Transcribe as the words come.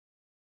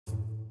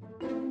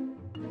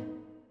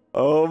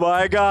Oh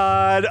my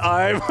god,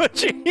 I'm a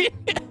genius.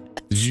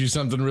 Did you do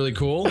something really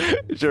cool?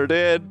 Sure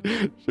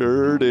did.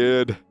 Sure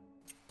did.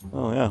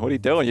 Oh yeah, what are you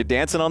doing? You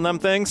dancing on them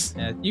things?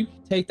 Yeah, you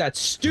take that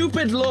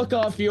stupid look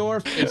off your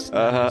face.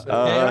 Okay?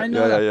 I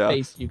know that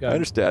face you got. I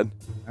understand.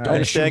 Right. I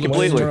understand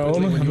completely.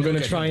 I'm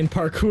gonna try and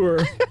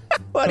parkour.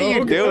 What are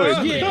you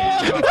doing?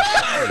 Yeah.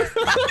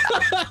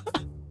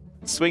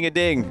 Swing a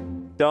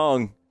ding,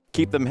 dong.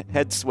 Keep them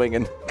head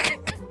swinging.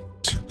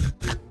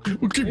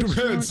 We'll keep them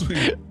heads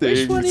swinging.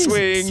 Ding,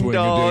 swing,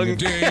 dong.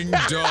 Ding,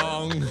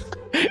 dong.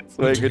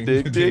 Swing a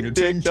ding,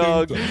 ding,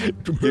 dong.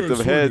 Keep them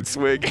head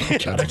swinging.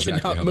 I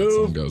cannot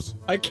move.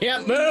 I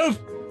can't move.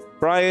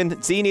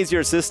 Brian, Zee needs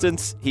your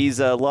assistance. He's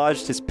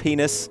lodged his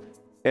penis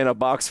in a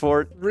box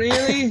fort.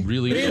 Really?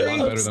 Really? A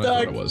lot better than I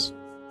thought it was.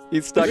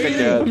 He's stuck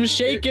again. I'm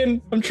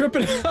shaking. I'm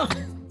tripping out.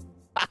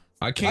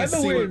 I can't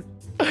see what...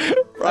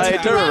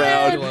 Brian, turn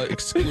around.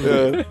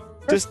 Exclude.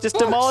 Just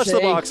demolish the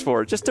box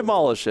fort. Just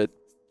demolish it.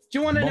 Do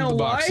you want to Bump know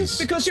the why? boxes.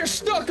 Because you're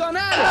stuck on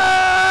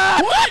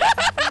Adam.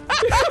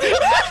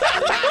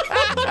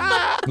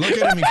 Look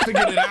at him, he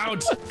figured it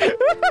out.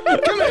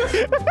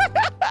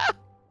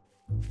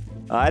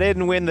 I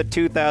didn't win the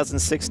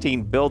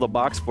 2016 Build a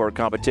Box Fort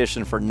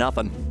competition for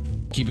nothing.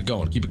 Keep it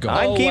going, keep it going.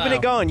 I'm keeping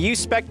it going. You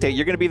spectate.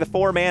 You're going to be the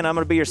foreman. I'm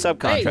going to be your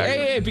subcontractor.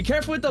 Hey, be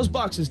careful with those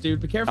boxes, dude.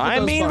 Be careful with I'm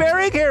those being boxes.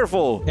 very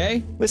careful.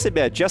 Okay? Listen,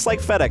 man, just like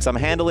FedEx. I'm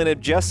handling it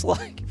just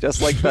like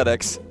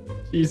FedEx.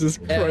 Jesus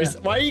Christ.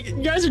 Why you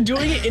guys are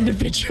doing it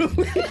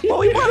individually? Well,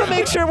 we want to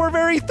make sure we're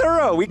very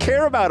thorough. We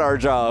care about our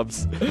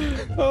jobs.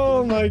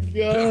 Oh my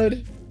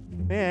god.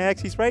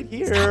 Max, he's right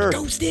here. Stop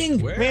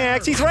ghosting. Where?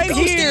 Max, he's right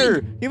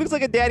here. He looks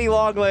like a daddy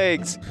long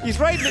legs. He's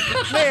right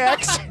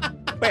Max.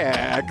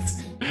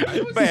 Max.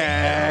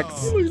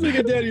 Max. He looks like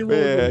a daddy long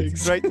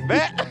legs. Right.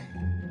 Max.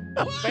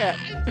 Max.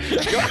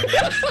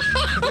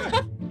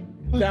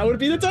 That would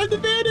be the time to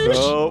vanish.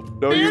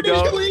 No, you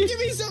don't. Please. Give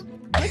me some.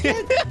 I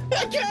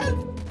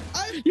can't.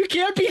 You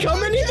can't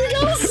become anything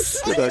else.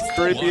 The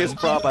creepiest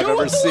prop I've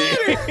ever seen.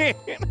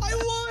 I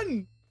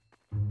won.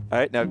 All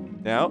right,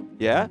 now,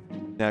 yeah.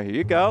 Now here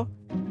you go.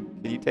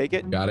 Can you take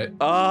it? Got it.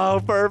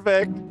 Oh,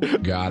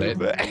 perfect. Got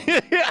it.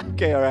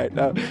 Okay, all right.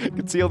 Now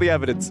conceal the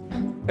evidence.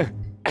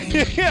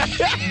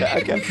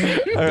 Okay.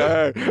 All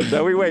right.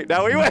 Now we wait.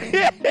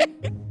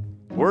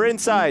 We're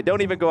inside.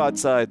 Don't even go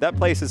outside. That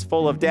place is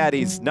full of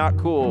daddies. Not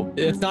cool.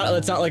 It's not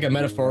like a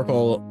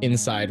metaphorical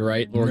inside,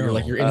 right? Or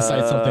you're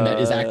inside something that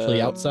is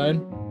actually outside.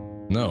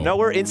 No. No,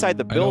 we're inside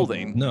the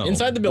building. No.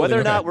 Inside the building. Whether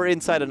or okay. not we're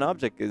inside an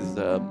object is,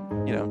 to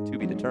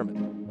be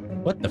determined.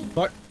 What the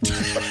fuck?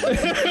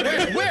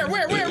 Where?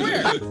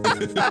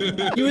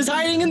 He was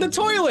hiding in the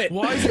toilet.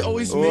 Why is it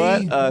always me?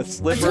 What a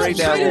slippery What kind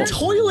devil. of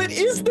toilet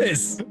is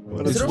this?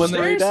 What a Is it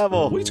slippery upstairs?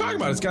 devil. What are you talking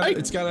about?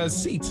 It's got a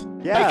seat.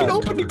 Yeah. I can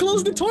open and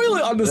close the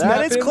toilet on this map.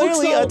 That is and it looks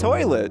clearly so- a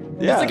toilet.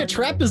 Yeah. It's like a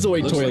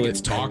trapezoid Looks like toilet.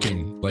 it's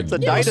talking. Like It's a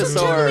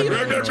dinosaur.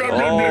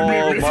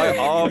 Oh, my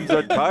arms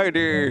are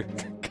tiny.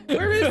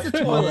 Where is the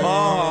toilet?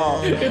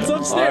 Oh, It's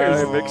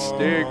upstairs. I'm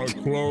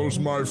extinct. Close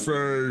my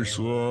face.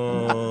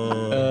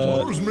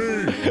 Close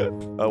me.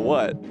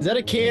 What? Is that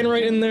a can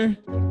right in there?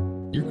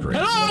 You're crazy.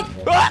 Hello?